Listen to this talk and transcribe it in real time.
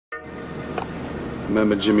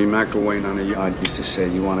Remember Jimmy McElwain on the yard used to say,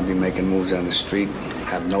 you want to be making moves on the street,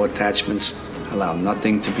 have no attachments, allow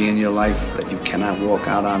nothing to be in your life that you cannot walk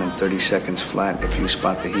out on in 30 seconds flat if you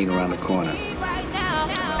spot the heat around the corner.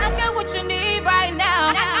 I got what you need right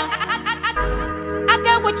now. I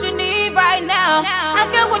got what you need right now. I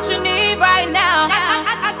got what you need right now.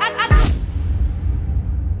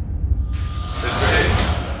 Mr. Hicks,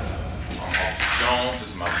 I'm Officer Jones. This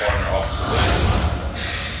is my partner, Officer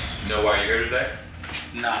Williams. You know why you're here today?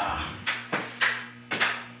 Nah.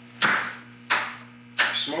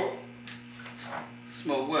 Smoke?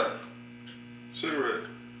 Smoke what? Cigarette.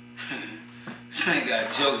 This man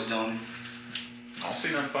got jokes, don't he? I don't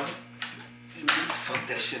see nothing funny. Hey, man, fuck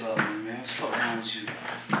that shit up, man. What's fuck wrong with you?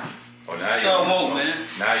 Oh, now you y'all don't want, want to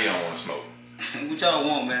smoke. man? Now you don't want to smoke. What y'all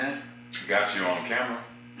want, man? Got you on camera.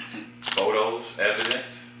 Photos,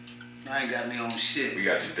 evidence. I ain't got me on shit. We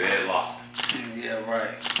got you deadlocked. Yeah,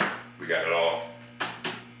 right. We got it all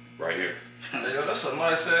right here. Hey, yo, that's a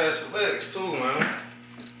nice ass legs too, man.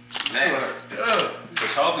 Nice. Yeah. What you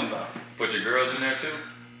talking about? Put your girls in there too?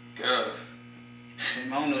 Girls. I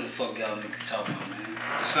don't know what the fuck y'all niggas talking about, man.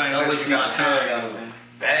 The same Y'all legs wasting we my got the time, bag out of man.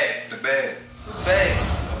 Bag. The bag. What bag?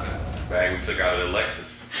 Okay. Bag we took out of the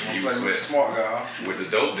Lexus. You was with a smart guy, huh? With the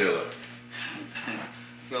dope dealer.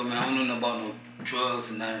 Yo, man, I don't know nothing about no drugs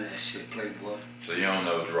and none of that shit, playboy. So you don't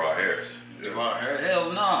know Gerard Harris. Gerard Harris?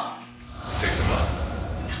 Hell nah. Picked him up.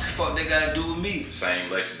 What the fuck they gotta do with me? The same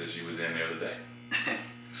Lexus that you was in the other day.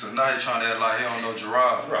 So now you're trying to act like he don't know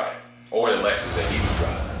Gerard. Right. Or the Lexus that he was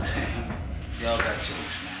driving. Y'all got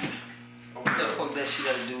jokes, man. What the fuck that shit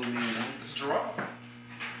got to do with me, man? It's Gerard.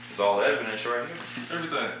 It's all the evidence right here.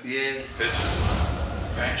 Everything. Yeah.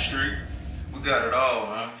 Pictures. Bank Street. We got it all,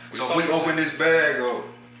 man. So saw we this. open this bag up.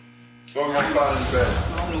 What we gonna find in the bag?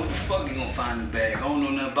 I don't know what the fuck you gonna find in the bag. I don't know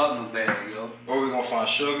nothing about no bag, yo. What we gonna find?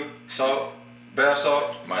 Sugar, salt, bath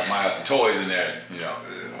salt. Might have some toys in there, you know.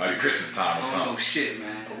 Might be Christmas time or I don't something. know shit,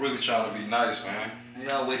 man. I'm really trying to be nice, man.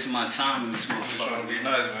 Y'all wasting my time in this I'm trying motherfucker. to be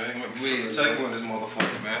nice, man. You flip Real, the table in this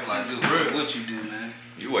motherfucker, man. Like, I do for real. what you do, man.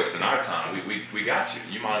 You wasting our time. We got you.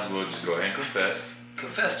 You might as well just go ahead and confess.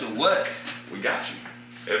 Confess to what? We got you.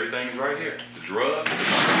 Everything's right here. The drug, the money.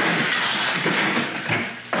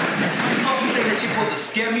 Oh, you think that shit supposed to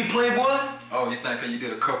scare me, playboy? Oh, you thinking you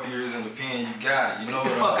did a couple years in the pen, you got it. You know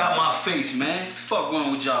Get the what fuck I'm out my face, man. What the fuck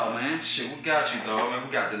wrong with y'all, man? Shit, we got you, dog, man.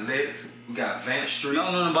 We got the legs. We got Vance Street. I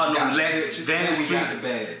don't know nothing about We no got legs, pictures, Vance and we got Street. the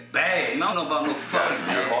bag. Bag? Man, I don't know about no Got it fucking from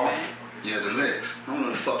your bag, car. man. Yeah, the legs. I don't know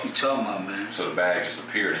what the fuck you talking about, man. So the bag just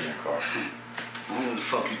appeared in your car. I don't know what the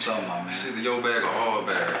fuck you talking about, man. It's either your bag or our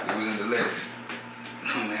bag. It was in the legs.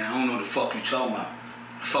 Man, I don't know what the fuck you talking about.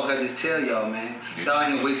 The fuck I just tell y'all, man. Y'all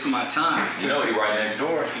ain't wasting my time. You know he right next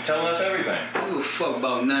door. He telling us everything. I don't give a fuck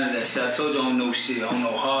about none of that shit. I told you I don't know shit. I don't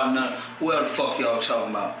know hard none. Whoever the fuck y'all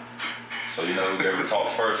talking about. So you know whoever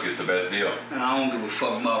talks first gets the best deal. Man, I don't give a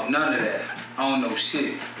fuck about none of that. I don't know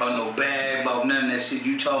shit. About no bag, about none of that shit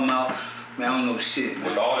you talking about. Man, I don't know shit, man.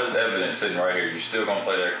 With all this evidence sitting right here, you still gonna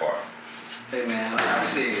play that card? Hey, man, like I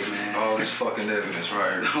said, man. All this fucking evidence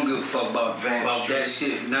right here. I don't give a fuck about that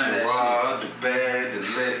shit. None of that Gerard, the bag, the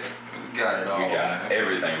legs. We got it all, We got man.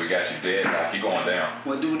 everything. We got you dead now. Keep going down. shit.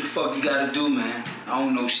 Well, do what the fuck you gotta do, man. I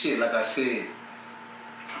don't know shit, like I said.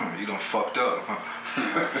 You done fucked up,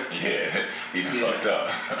 huh? Yeah, he done fucked up.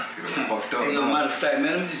 You done fucked up, Hey, yo, man. matter of fact,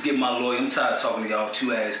 man, let me just get my lawyer. I'm tired of talking to y'all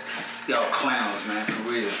two ass, y'all clowns, man, for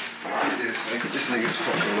real. This nigga's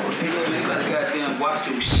fucking lord. Hey, yo, man, you gotta goddamn watch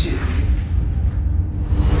your shit, man.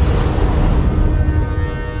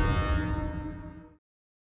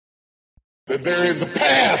 That there is a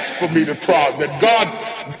path for me to trod, that God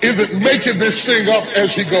isn't making this thing up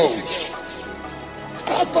as he goes.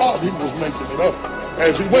 I thought he was making it up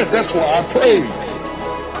as he went. That's why I prayed,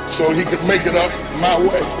 so he could make it up my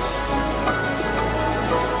way.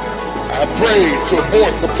 I prayed to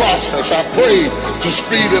abort the process. I prayed to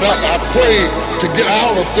speed it up. I prayed to get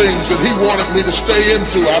out of things that he wanted me to stay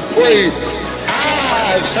into. I prayed.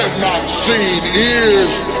 Eyes have not seen,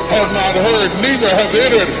 ears have not heard, neither have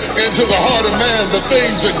entered into the heart of man the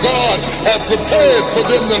things that God has prepared for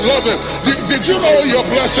them that love him. Did you know your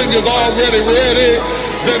blessing is already ready?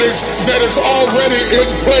 That it's already in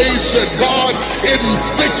place, that God isn't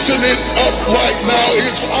fixing it up right now.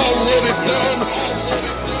 It's already done.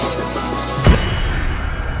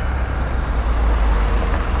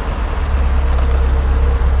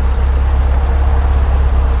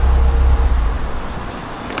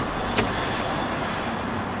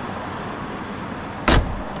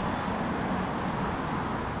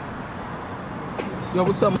 Yo,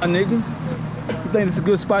 what's up, my nigga? think it's a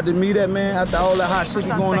good spot to meet at, man, after all that hot shit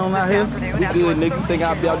going on out here? We good, nigga. You think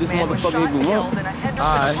I'll be out this motherfucker if we want?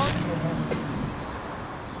 Alright.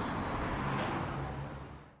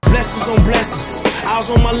 Blessings on blessings, I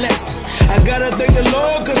was on my lesson. I gotta thank the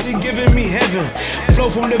Lord cause he giving me heaven.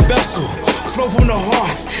 Flow from the vessel, flow from the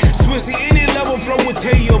heart. Switch to any level, flow will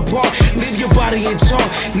tear you apart. Leave your body in chalk,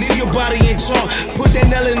 leave your body in chalk. Put that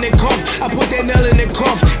nail in the cough, I put that nail in the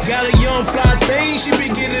cough. Got a young fly thing, she be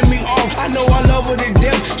getting me off. I know I love her to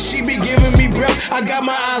death, she be giving me breath. I got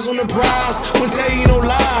my eyes on the prize, won't tell you no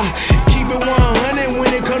lie. Keep it 100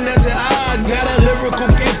 when it come down to I got a lyrical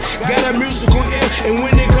gift, got a musical ear. And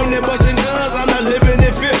when it come to busting guns, I'm not living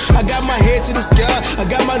in fear. I got my head to the sky, I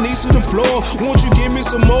got my knees to the floor. Won't you give me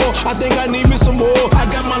some more? I think I need me some more. I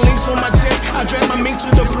got my links on my chest, I drag my mink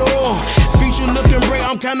to the floor. Feature looking great,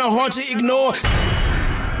 I'm kinda hard to ignore. Yo,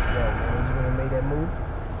 man, you really made that move?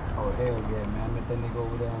 Oh, hell yeah, man. I met that nigga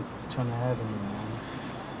over there on Turner Avenue, man.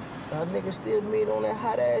 Y'all niggas still meet on that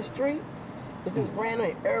hot-ass street? It just ran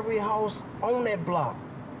in every house on that block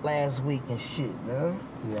last week and shit, man.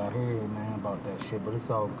 Yeah, I heard, man, about that shit, but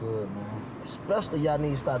it's all good, man. Especially y'all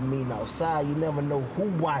need to stop meeting outside. You never know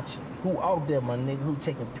who watching, who out there, my nigga, who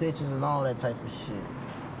taking pictures and all that type of shit.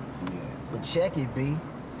 Yeah. But check it, B.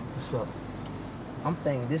 What's up? I'm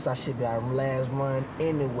thinking this I should be our last run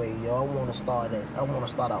anyway, yo. I wanna start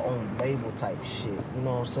our own label type shit. You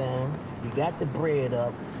know what I'm saying? We got the bread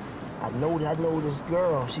up. I know this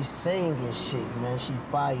girl, she singing shit, man. She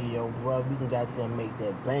fire, yo, bro. We can goddamn make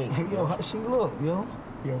that bank. Yo, how she look, yo?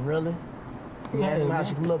 Yo, really? You ask me how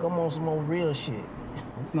she look, I'm on some more real shit.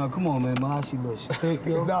 No, come on, man. How she look? She thick,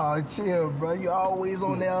 yo? Nah, chill, bro. You always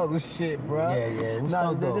on that other shit, bro. Yeah. What's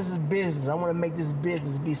nah, up, though? this is business. I want to make this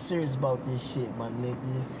business. Be serious about this shit, my nigga.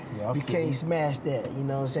 Yeah, you can't smash that. You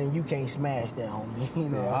know what I'm saying? You can't smash that, homie. You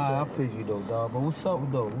know what I'm saying? I feel you, though, dog. But what's up,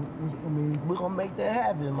 though? I mean, we're gonna make that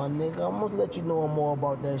happen, my nigga. I'm gonna let you know more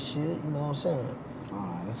about that shit. You know what I'm saying?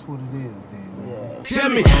 That's what it is, then. Yeah. Tell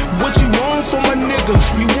me what you want from a nigga.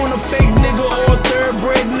 You want a fake nigga or a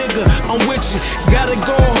thoroughbred nigga? I'm with you. Gotta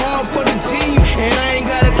go hard for the team, and I ain't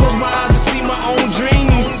gotta close my eyes to see my own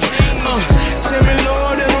dreams. Tell me,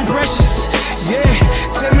 Lord, that I'm precious. Yeah.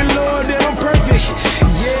 Tell me, Lord, that I'm perfect.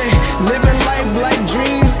 Yeah. Living life like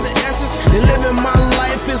dreams and essence. And living my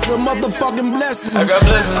life is a motherfucking blessing. I got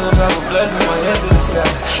blessings on top of blessings, my head to the sky.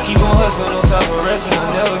 Keep on hustling on top of resting, I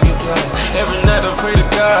never get tired. Every night I pray to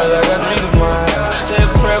God, I got dreams in my eyes. Say a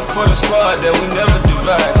prayer for the squad that we never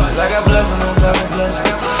divide. Cause I got blessings on top of blessings,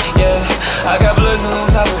 yeah. I got blessings on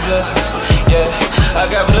top of blessings, yeah. I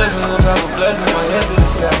got blessings on top of blessings, my head to the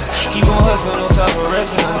sky. Keep on hustling on top of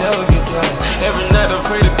resting, I never get tired. Every night I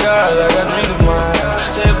pray to God, I got dreams in my eyes.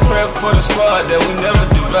 Say a prayer for the squad that we never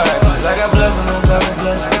divide. Cause I got blessings on top of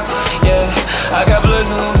blessings, yeah. I got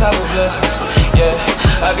blessings on top of blessings, yeah.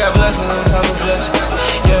 I got blessings on top of blessings,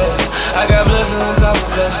 yeah. I got blessings on top of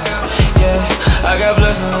blessings, yeah. I got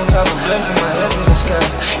blessings on top of blessings, my head to the sky.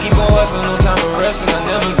 Keep on hustling, no time for resting, I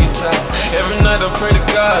never get tired. Every night I pray to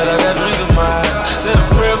God, I got dreams in my eyes. Said a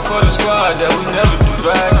prayer for the squad that we never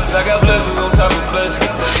divide. Cause I got blessings on top of blessings,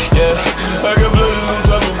 yeah. I got blessings on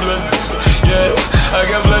top of blessings, yeah. I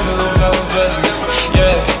got blessings on top of blessings,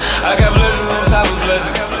 yeah. I got blessings on top of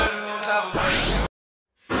blessings.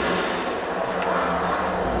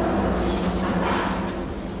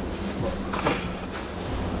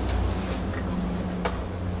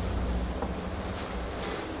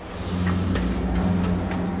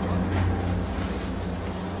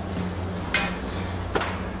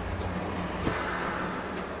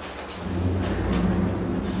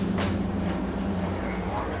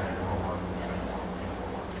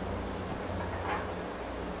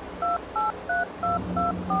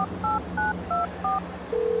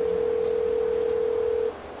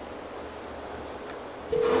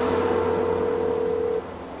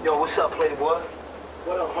 Yo, what's up, Playboy?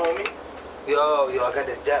 What up, homie? Yo, I got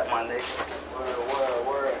that jack, my nigga.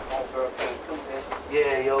 Word. Homegirl came through this.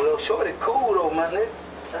 Yeah, yo, shorty cool though, my nigga.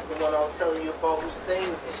 That's the one I was telling you about who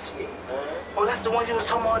sings and shit, man. Oh, that's the one you was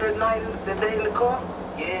talking about that night, that day in the car?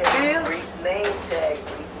 Yeah. Brief name tag.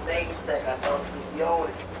 I thought you on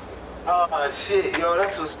it. Oh, shit, yo,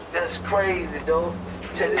 that's crazy, though.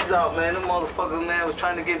 Check this out, man. Them motherfuckers, man, was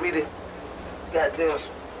trying to get me to goddamn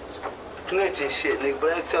snitch and shit, nigga.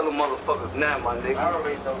 But I ain't tell them motherfuckers now, my nigga. I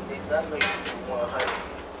already know this. I know you do 100.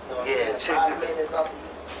 You know what Yeah, I'm check saying? 5 this. minutes after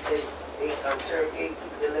they interrogate you,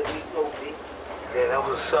 they let me go, B. Yeah, that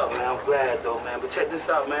was what's up, man. I'm glad, though, man. But check this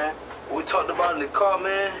out, man. What we talked about in the car,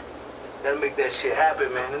 man, gotta make that shit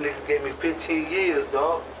happen, man. Them niggas gave me 15 years,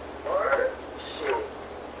 dog. Word. Shit.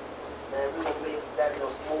 Man, we gonna make that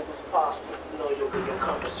as smooth as possible. You know, you'll get your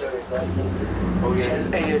commissary that nigga. Oh yeah,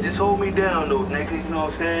 hey, yeah, just hold me down though, nigga. You know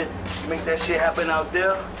what I'm saying? Make that shit happen out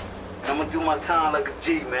there. I'm gonna do my time like a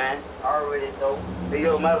G, man. I already know. Hey,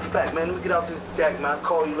 yo, matter of fact, man, let me get off this jack, man. I'll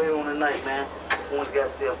call you later on the night, man. When we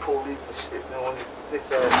got the police and shit, man. When this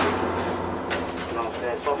bitch ass shit. You know what I'm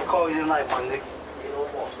saying? So I'm gonna call you tonight, my nigga.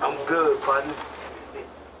 I'm good, partner.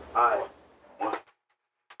 All right.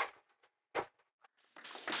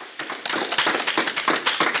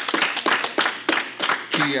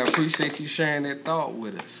 Key, I appreciate you sharing that thought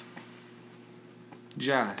with us.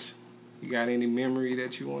 Josh, you got any memory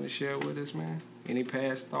that you want to share with us, man? Any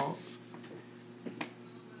past thoughts?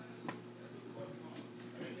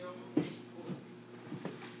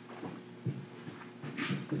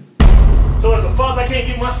 So as a father, I can't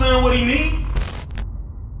give my son what he needs?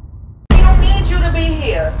 He don't need you to be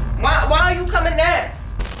here. Why are you coming now?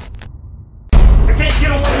 I can't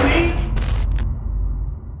get him what he needs?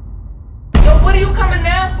 Yo, what are you coming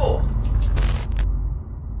now for?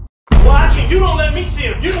 Well, I can't. You don't let me see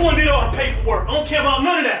him. You the one did all the paperwork. I don't care about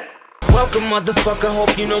none of that. Welcome, motherfucker,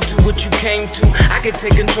 hope you know to what you came to. I can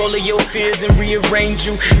take control of your fears and rearrange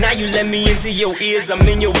you. Now you let me into your ears, I'm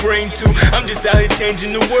in your brain too. I'm just out here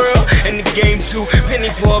changing the world and the game too.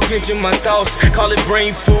 Penny for a pinch of my thoughts, call it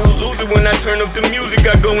brain food. Lose it when I turn off the music,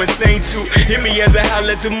 I go insane too. Hear me as I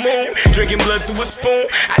holler at the moon, drinking blood through a spoon.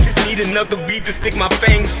 I just need another beat to stick my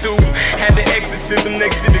fangs through. Had the exorcism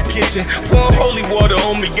next to the kitchen. Pouring holy water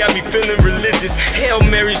on me, got me feeling religious. Hail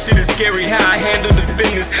Mary shit is scary, how I handle the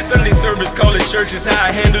business. Sunday service, call it churches, how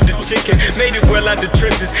I handle the chicken. Made it well out the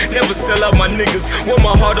trenches, never sell out my niggas. Wore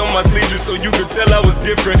my heart on my sleeves so you could tell I was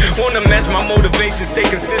different. Wanna match my motivation, stay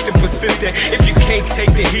consistent, persistent. If you can't take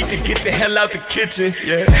the heat, to get the hell out the kitchen.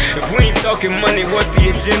 Yeah, if we ain't talking money, what's the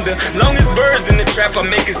agenda? Long as birds in the trap, I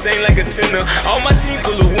make it sing like a tenor. All my team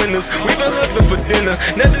full of winners, we been hustling for dinner.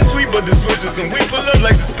 Nothing sweet but the switches, and we pull up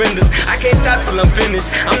like suspenders. I can't stop till I'm finished,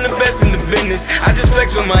 I'm the best in the business. I just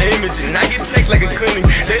flex with my image, and I get checks like a clinic.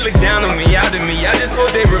 They look down on me, out of me, I just hope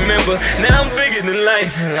they remember. Now I'm bigger than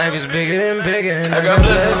life, and life is bigger than bigger. And I got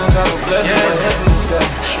blessings on top of blessings, my head to the sky.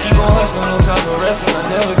 Keep on hustling on top of wrestling, I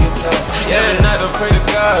never get tired. Every night I pray to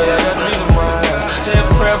God, I got dreams in my eyes. Say a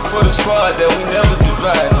prayer for the squad that we never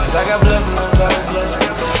divide. Cause I got blessings on top of blessings,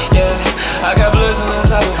 yeah. I got blessings on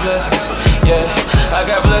top of blessings, yeah. I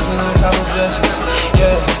got blessings on top of blessings,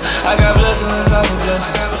 yeah. I got blessings on top of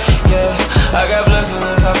blessings, yeah. I got blessings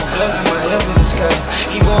on top of blessings, my head to the sky.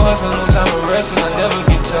 Keep on hustling on top of wrestling, I never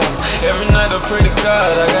get tired. Every night I pray to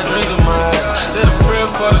God, I got dreams in my eyes. Said a prayer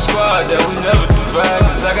for the squad that we never divide.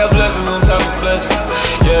 Cause I got blessings on top of blessings,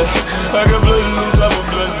 yeah. I got blessings on top of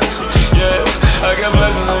blessings, yeah. I got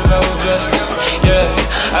blessings on top of blessings, yeah.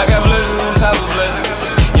 I got blessings on top of blessings,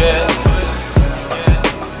 yeah.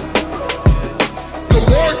 The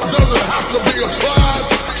work doesn't have to be applied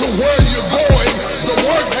to where you're going. The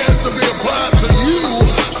work has to be applied to you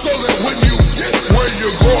so that when you get where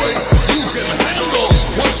you're going, you can handle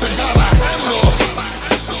what you gotta handle.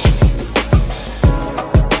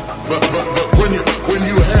 But when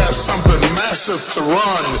you have something massive to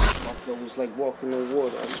run. It was like walking on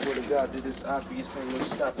water. I swear to God that it's obvious, ain't no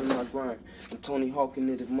stopping my grind. I'm Tony Hawking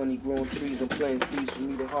it, if money growing trees, I'm planting seeds for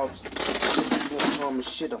me to harvest. Doing karma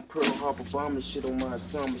shit, I'm Pearl Harbor bombing shit on my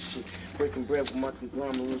assignment shit. Breaking bread with my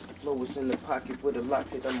conglomerates, the flow is in the pocket with a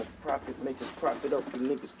locket. I'm a prophet, making profit up, you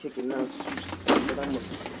niggas kicking out, you should stop it. I'm a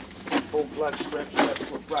C4 Glock strap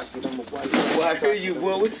for a rocket, I'm a white. Well, I hear you,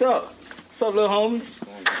 boy. What's up? What's up, little homie?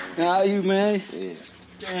 How are you, man? Yeah.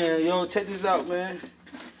 Damn, yo, check this out, man.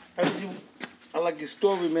 I like your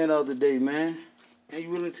story, man, the other day, man. And you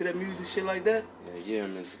really into that music shit like that? Yeah,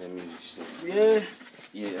 I'm into that music shit. Yeah?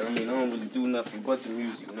 Yeah, I mean, I don't really do nothing but the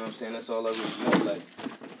music, you know what I'm saying? That's all I really know, like,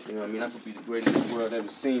 you know what I mean? I could be the greatest the world ever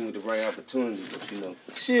seen with the right opportunity, but, you know,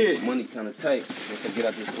 shit, money kind of tight. Once I get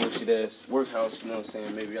out this bullshit-ass workhouse, you know what I'm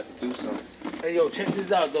saying? Maybe I could do something. Hey, yo, check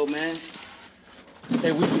this out, though, man.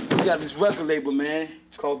 Hey, we got this record label, man,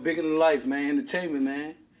 called Bigger Than Life, man, entertainment,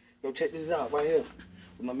 man. Yo, check this out right here.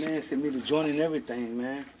 My man sent me to join and everything,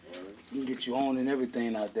 man. We can get you on and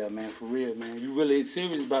everything out there, man, for real, man. You really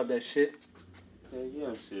serious about that shit? Yeah,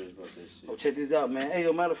 I'm serious about that shit. Oh, check this out, man. Hey,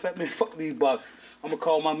 yo, matter of fact, man, fuck these boxes. I'm gonna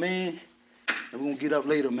call my man, and we're gonna get up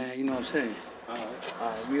later, man. You know what I'm saying? All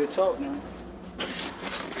right, we'll talk now.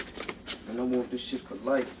 And I want this shit for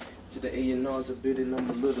life. To the A&Rs a bit and I'm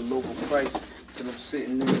a little overpriced. Till I'm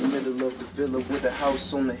sitting in the middle of the villa with a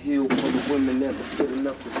house on the hill full of women that look good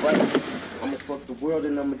enough to fight. I'ma fuck the world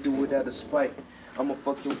and I'ma do it out of spite. I'ma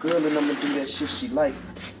fuck your girl and I'ma do that shit she like.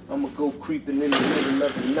 I'ma go creeping in the middle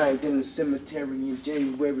of the night in the cemetery in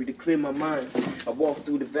January to clear my mind. I walk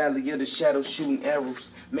through the valley of the shadows shooting arrows,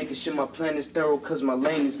 making sure my plan is thorough cause my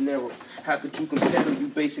lane is narrow. How could you compare to you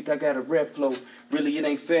basic? I got a rap flow. Really it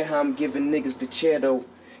ain't fair how I'm giving niggas the chair though.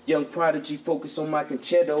 Young prodigy focus on my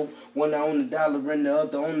concerto. One eye on the dollar and the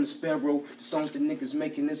other on the sparrow. The songs the niggas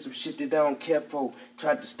making is some shit that I don't care for.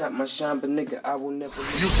 Tried to stop my shine, but nigga, I will never.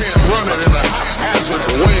 You can't run it in a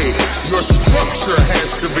haphazard way. Your structure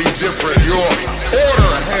has to be different. Your order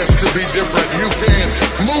has to be different. You can't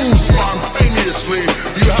move spontaneously.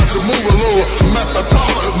 You have to move a little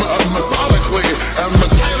methodically and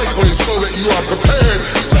mechanically so that you are prepared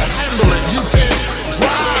to handle it. You can't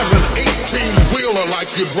drive an 18-wheeler like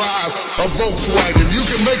you drive a Volkswagen. You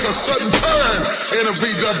can make a sudden turn in a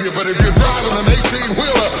VW, but if you're driving an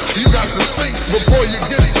 18-wheeler, you got to think before you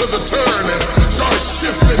get to the turn and start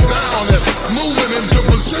shifting down and moving into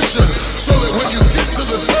position so that when you get to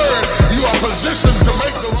the turn, you are positioned to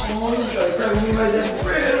make the right.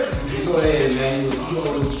 Go ahead, man. You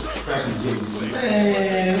always cracking jokes.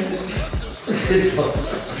 Man,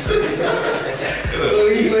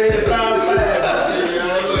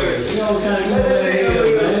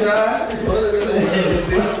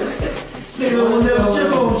 nigga will never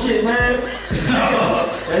chip on shit, man.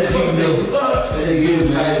 That's you know. That's you,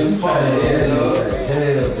 man. You probably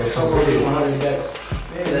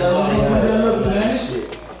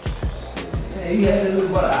he had to look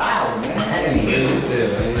about an hour, man.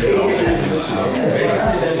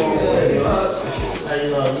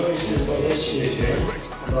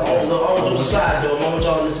 All to the side, though. I want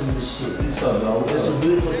y'all listen to this shit. There's some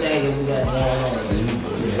beautiful things we got going on.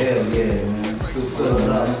 Hell yeah, man.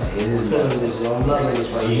 I'm loving this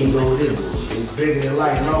right here. He go with this. It's bigger than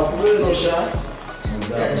life. No, for real, no shot.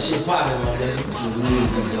 Got that shit popping, my nigga.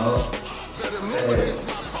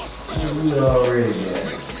 You already, man.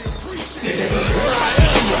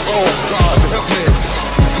 Oh, God, help me.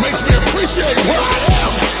 Makes me appreciate where I am.